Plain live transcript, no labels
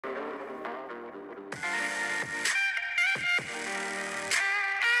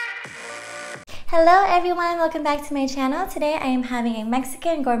Hello everyone, welcome back to my channel. Today I am having a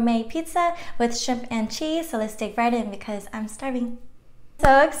Mexican gourmet pizza with shrimp and cheese, so let's dig right in because I'm starving.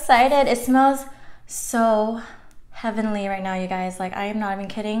 So excited. It smells so heavenly right now, you guys. Like, I am not even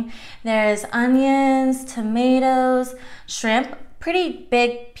kidding. There's onions, tomatoes, shrimp, pretty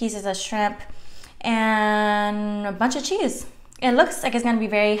big pieces of shrimp, and a bunch of cheese. It looks like it's gonna be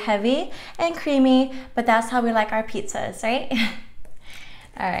very heavy and creamy, but that's how we like our pizzas, right?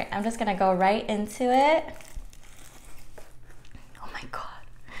 All right, I'm just gonna go right into it. Oh my God.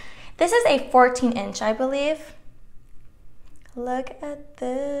 This is a 14-inch, I believe. Look at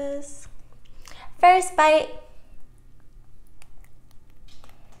this. First bite.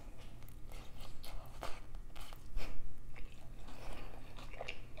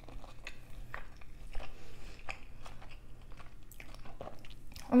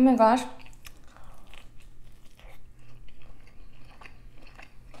 Oh my gosh.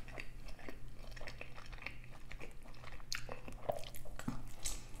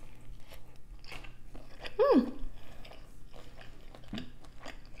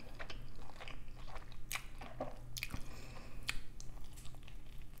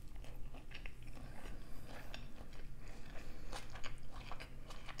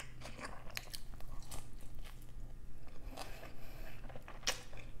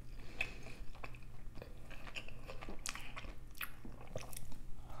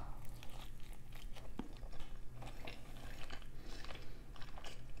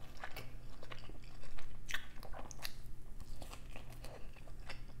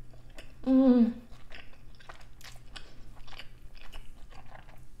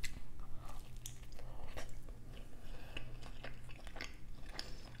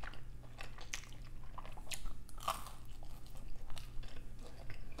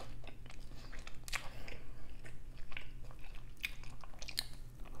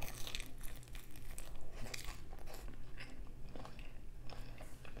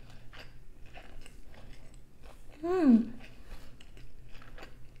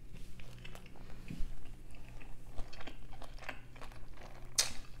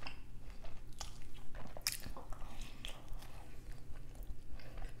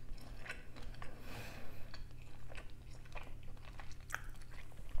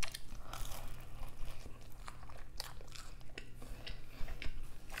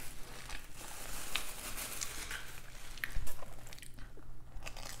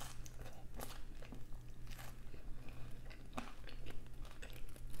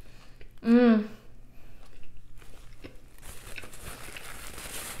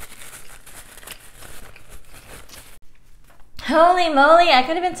 Holy moly, I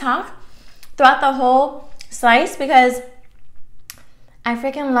couldn't even talk throughout the whole slice because I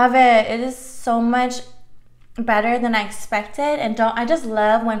freaking love it. It is so much better than I expected, and I just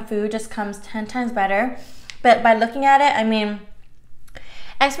love when food just comes 10 times better. But by looking at it, I mean,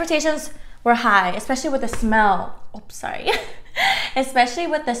 expectations were high, especially with the smell. Oops, sorry. Especially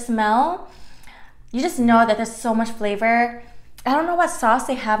with the smell. You just know that there's so much flavor. I don't know what sauce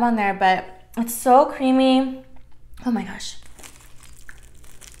they have on there, but it's so creamy. Oh my gosh.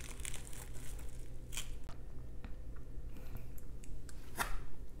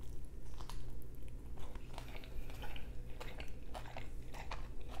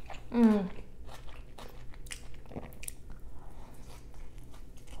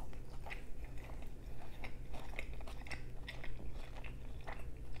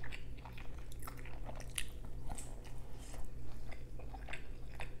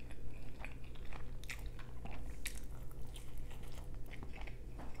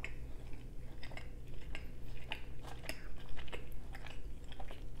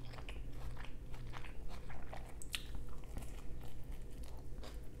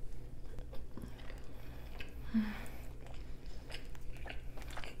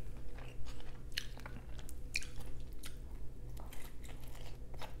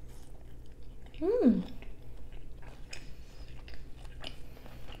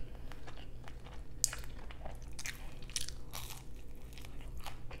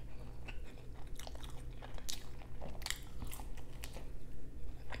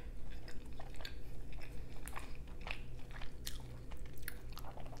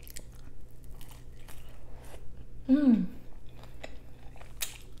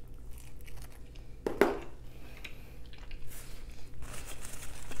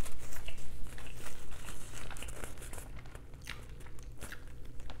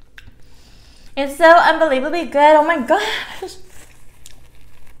 It's so unbelievably good. Oh my gosh.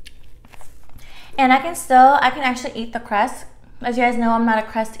 And I can actually eat the crust. As you guys know, I'm not a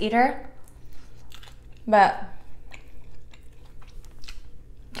crust eater. But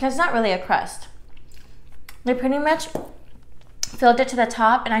because it's not really a crust. They pretty much filled it to the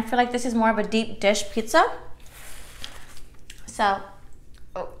top, and I feel like this is more of a deep dish pizza. So,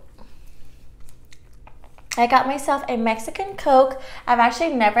 I got myself a Mexican Coke. I've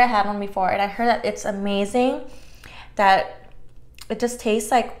actually never had one before, and I heard that it's amazing, that it just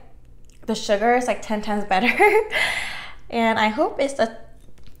tastes like the sugar is like 10 times better. And I hope it's a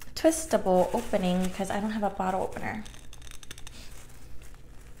twistable opening because I don't have a bottle opener.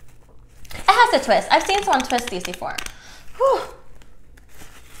 It has a twist. I've seen someone twist these before. Whew.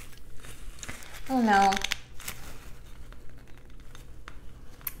 Oh no.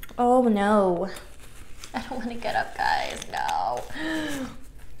 Oh no. I don't want to get up, guys. No.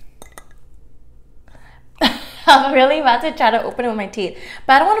 I'm really about to try to open it with my teeth,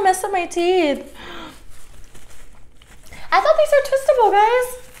 but I don't want to mess up my teeth. I thought these are twistable,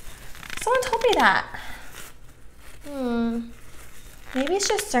 guys. Someone told me that. Maybe it's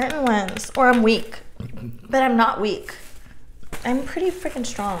just certain ones, or I'm weak, but I'm not weak. I'm pretty freaking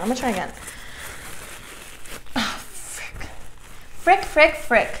strong. I'm gonna try again. Oh, frick. Frick, frick,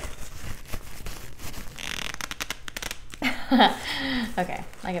 frick. Okay,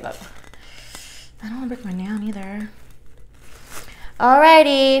 I give up. I don't want to break my nail either.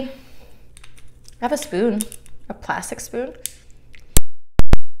 Alrighty. I have a spoon, a plastic spoon.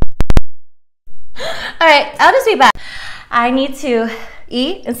 Alright, I'll just be back. I need to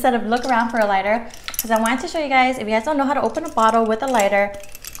eat instead of look around for a lighter because I wanted to show you guys, if you guys don't know how to open a bottle with a lighter,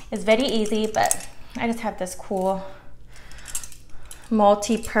 it's very easy, but I just have this cool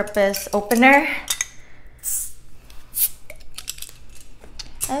multi-purpose opener.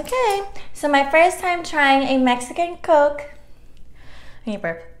 Okay, so my first time trying a Mexican Coke. I need to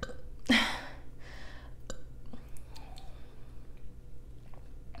burp.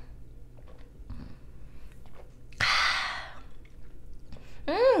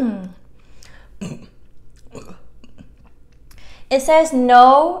 It says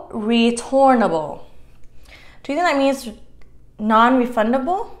no returnable. Do you think that means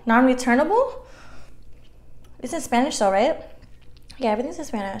non-refundable? Non-returnable? It's in Spanish though, right? Yeah, everything's in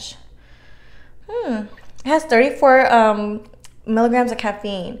Spanish. It has 34 milligrams of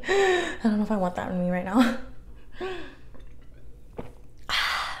caffeine. I don't know if I want that in me right now.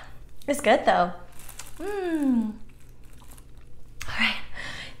 It's good though. All right,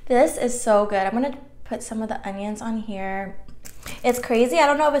 this is so good. I'm gonna put some of the onions on here. It's crazy. I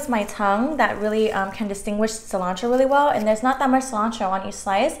don't know if it's my tongue that really can distinguish cilantro really well, and there's not that much cilantro on each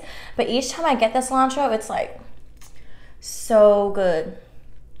slice, but each time I get the cilantro, it's like so good.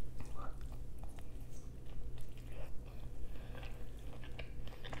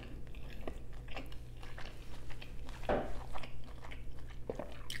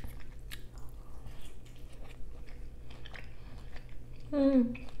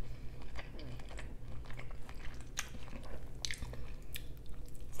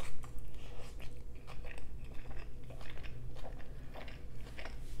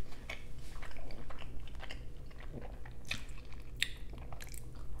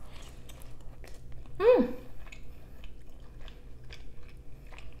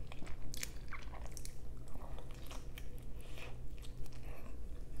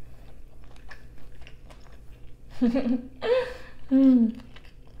 Oh.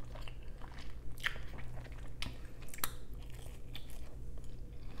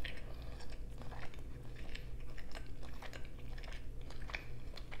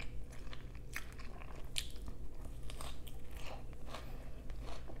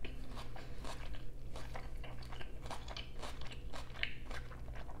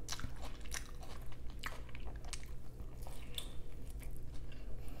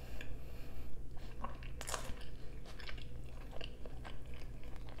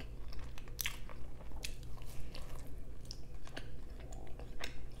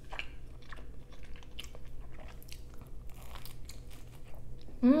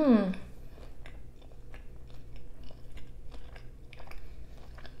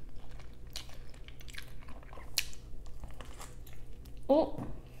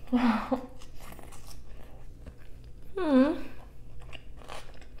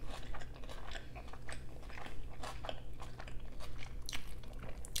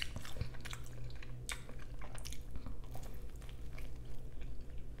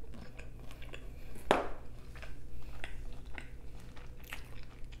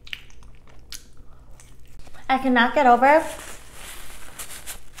 I cannot get over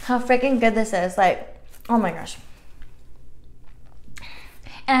how freaking good this is. Like, oh my gosh.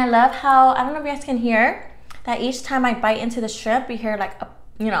 And I love how, I don't know if you guys can hear, that each time I bite into the shrimp, you hear like,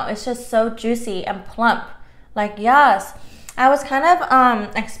 it's just so juicy and plump. Like, yes. I was kind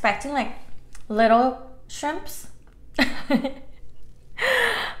of expecting like little shrimps.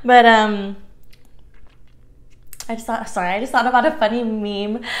 But I just thought about a funny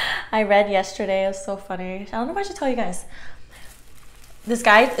meme I read yesterday. It was so funny. I don't know if I should tell you guys. This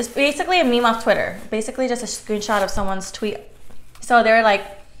guy is basically a meme off Twitter. Basically just a screenshot of someone's tweet. So they're like,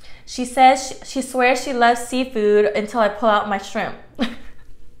 she says she swears she loves seafood until I pull out my shrimp.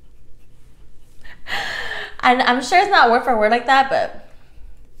 And I'm sure it's not word for word like that, but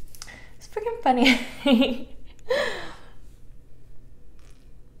it's freaking funny.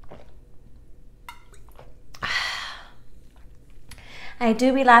 I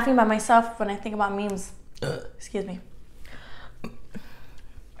do be laughing by myself when I think about memes. Excuse me.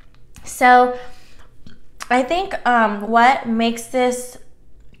 So I think what makes this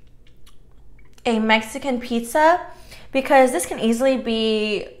a Mexican pizza, because this can easily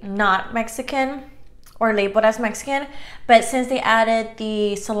be not Mexican or labeled as Mexican, but since they added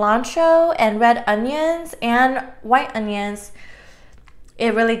the cilantro and red onions and white onions,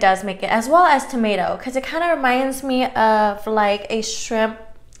 it really does make it, as well as tomato, because it kind of reminds me of like a shrimp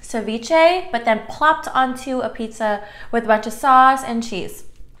ceviche, but then plopped onto a pizza with a bunch of sauce and cheese.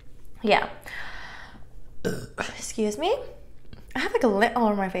 Yeah. Excuse me. I have like a lint all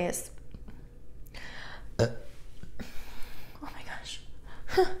over my face. Oh my gosh.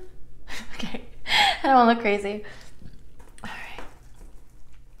 Okay. I don't want to look crazy. All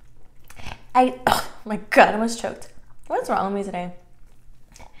right. Oh my God, I almost choked. What's wrong with me today?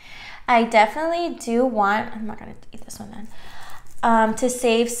 I definitely do want, I'm not going to eat this one then, to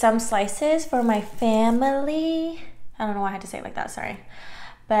save some slices for my family. I don't know why I had to say it like that, sorry.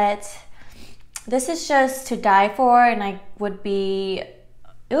 But this is just to die for, and it would be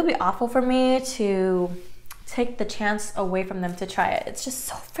awful for me to take the chance away from them to try it. It's just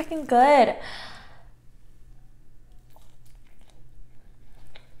so freaking good.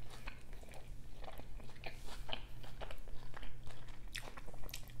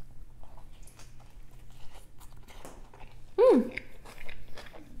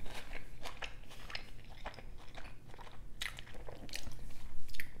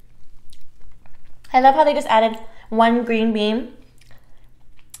 I love how they just added one green bean,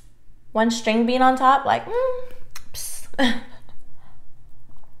 one string bean on top, like,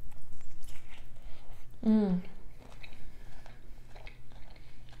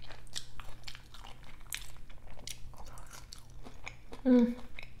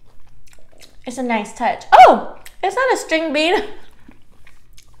 It's a nice touch. Oh, it's not a string bean.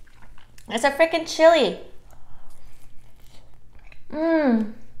 It's a freaking chili.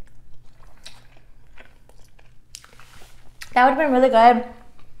 That would have been really good.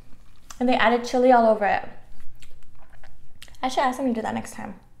 And they added chili all over it. I should ask them to do that next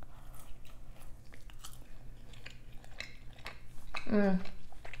time.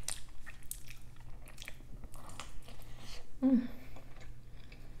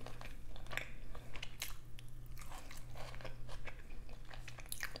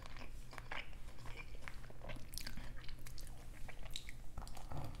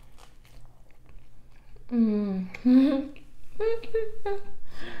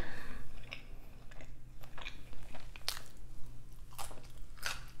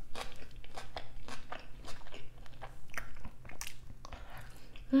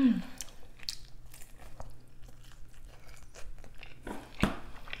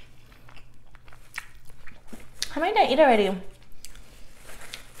 How many did I eat already?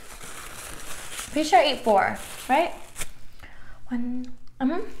 Pretty sure I ate 4, right? I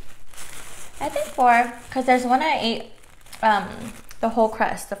think 4, because there's one I ate the whole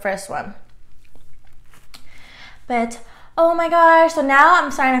crust, the first one. But oh my gosh, so now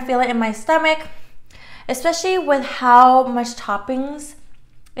I'm starting to feel it in my stomach, especially with how much toppings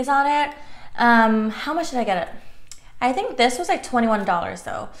is on it. How much did I get it? I think this was like $21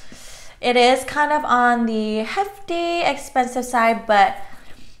 though. It is kind of on the hefty, expensive side, but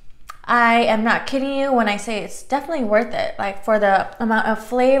I am not kidding you when I say it's definitely worth it. Like, for the amount of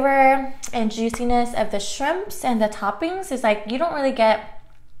flavor and juiciness of the shrimps and the toppings, is like you don't really get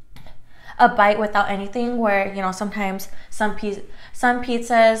a bite without anything, where, you know, sometimes some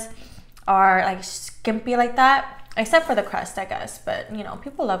pizzas are like skimpy like that, except for the crust, I guess. But, you know,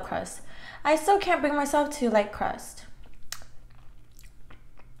 people love crust. I still can't bring myself to like crust.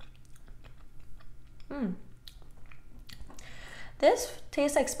 This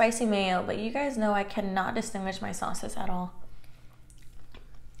tastes like spicy mayo, but you guys know I cannot distinguish my sauces at all.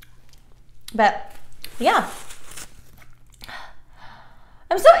 But yeah,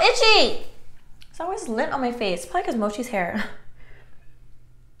 I'm so itchy. It's always lint on my face, probably because Mochi's hair.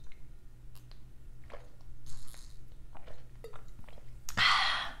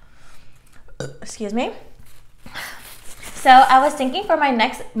 Excuse me. So I was thinking for my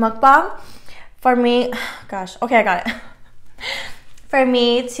next mukbang, for me, gosh, okay, I got it. For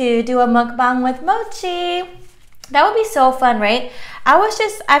me to do a mukbang with mochi. That would be so fun, right?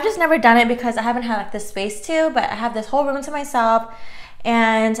 I've just never done it because I haven't had like the space to, but I have this whole room to myself.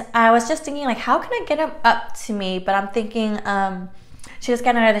 And I was just thinking like, how can I get him up to me? But I'm thinking, should just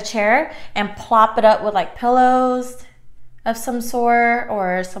get under the chair and plop it up with like pillows of some sort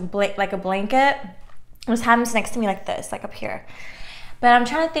or some like a blanket. Just have him next to me like this, like up here. But I'm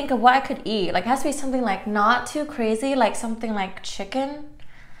trying to think of what I could eat. Like it has to be something like not too crazy, like something like chicken.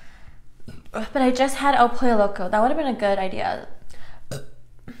 But I just had El Pollo Loco. That would have been a good idea.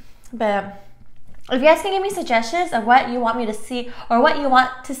 But if you guys can give me suggestions of what you want me to see or what you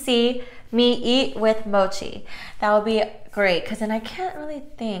want to see me eat with mochi, that would be great. Because then I can't really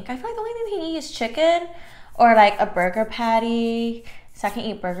think. I feel like the only thing he can eat is chicken or like a burger patty. So I can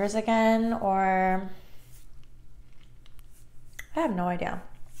eat burgers again, or I have no idea.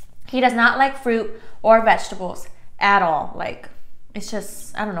 He does not like fruit or vegetables at all. Like, it's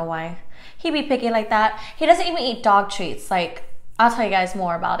just, I don't know why. He'd be picky like that. He doesn't even eat dog treats. Like, I'll tell you guys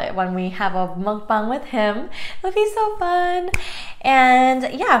more about it when we have a mukbang with him. It'll be so fun.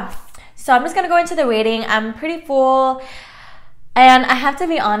 And yeah, so I'm just gonna go into the rating. I'm pretty full. And I have to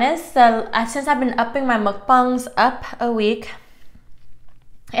be honest, since I've been upping my mukbangs up a week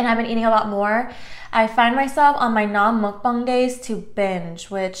and I've been eating a lot more, I find myself on my non-mukbang days to binge,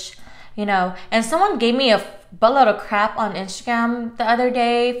 which, you know, and someone gave me a buttload of crap on Instagram the other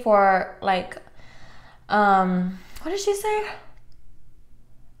day for like, what did she say?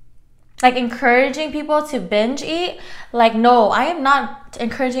 Like encouraging people to binge eat. Like, no, I am not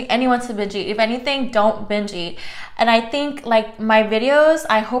encouraging anyone to binge eat. If anything, don't binge eat. And I think like my videos,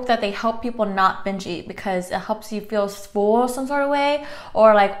 I hope that they help people not binge eat because it helps you feel full some sort of way,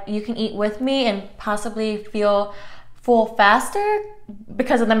 or like you can eat with me and possibly feel full faster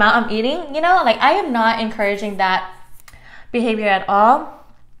because of the amount I'm eating, you know? Like I am not encouraging that behavior at all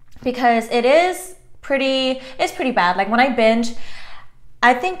because it's pretty bad. Like when I binge,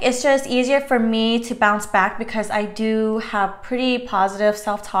 I think it's just easier for me to bounce back because I do have pretty positive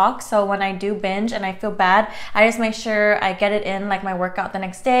self-talk. So when I do binge and I feel bad, I just make sure I get it in like my workout the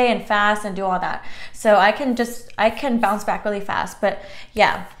next day and fast and do all that. So I can bounce back really fast. But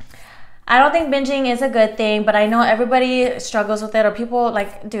yeah, I don't think binging is a good thing, but I know everybody struggles with it, or people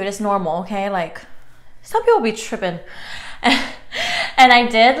like, dude, it's normal, okay? Like some people be tripping. And I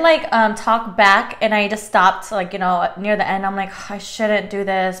did like talk back, and I just stopped like, you know, near the end. I'm like, I shouldn't do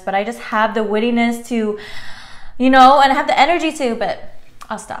this, but I just have the wittiness to, you know, and I have the energy to, but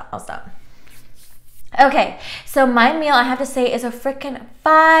I'll stop. Okay, so my meal, I have to say, is a freaking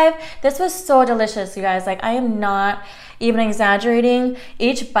 5. This was so delicious, you guys. Like I am not even exaggerating.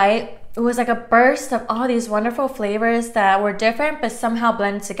 Each bite, it was like a burst of all these wonderful flavors that were different but somehow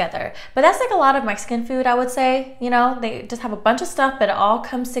blended together. But that's like a lot of Mexican food, I would say. You know, they just have a bunch of stuff, but it all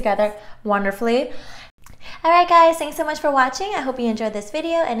comes together wonderfully. Alright guys, thanks so much for watching. I hope you enjoyed this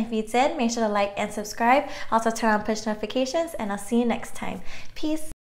video, and if you did, make sure to like and subscribe. Also turn on push notifications, and I'll see you next time. Peace.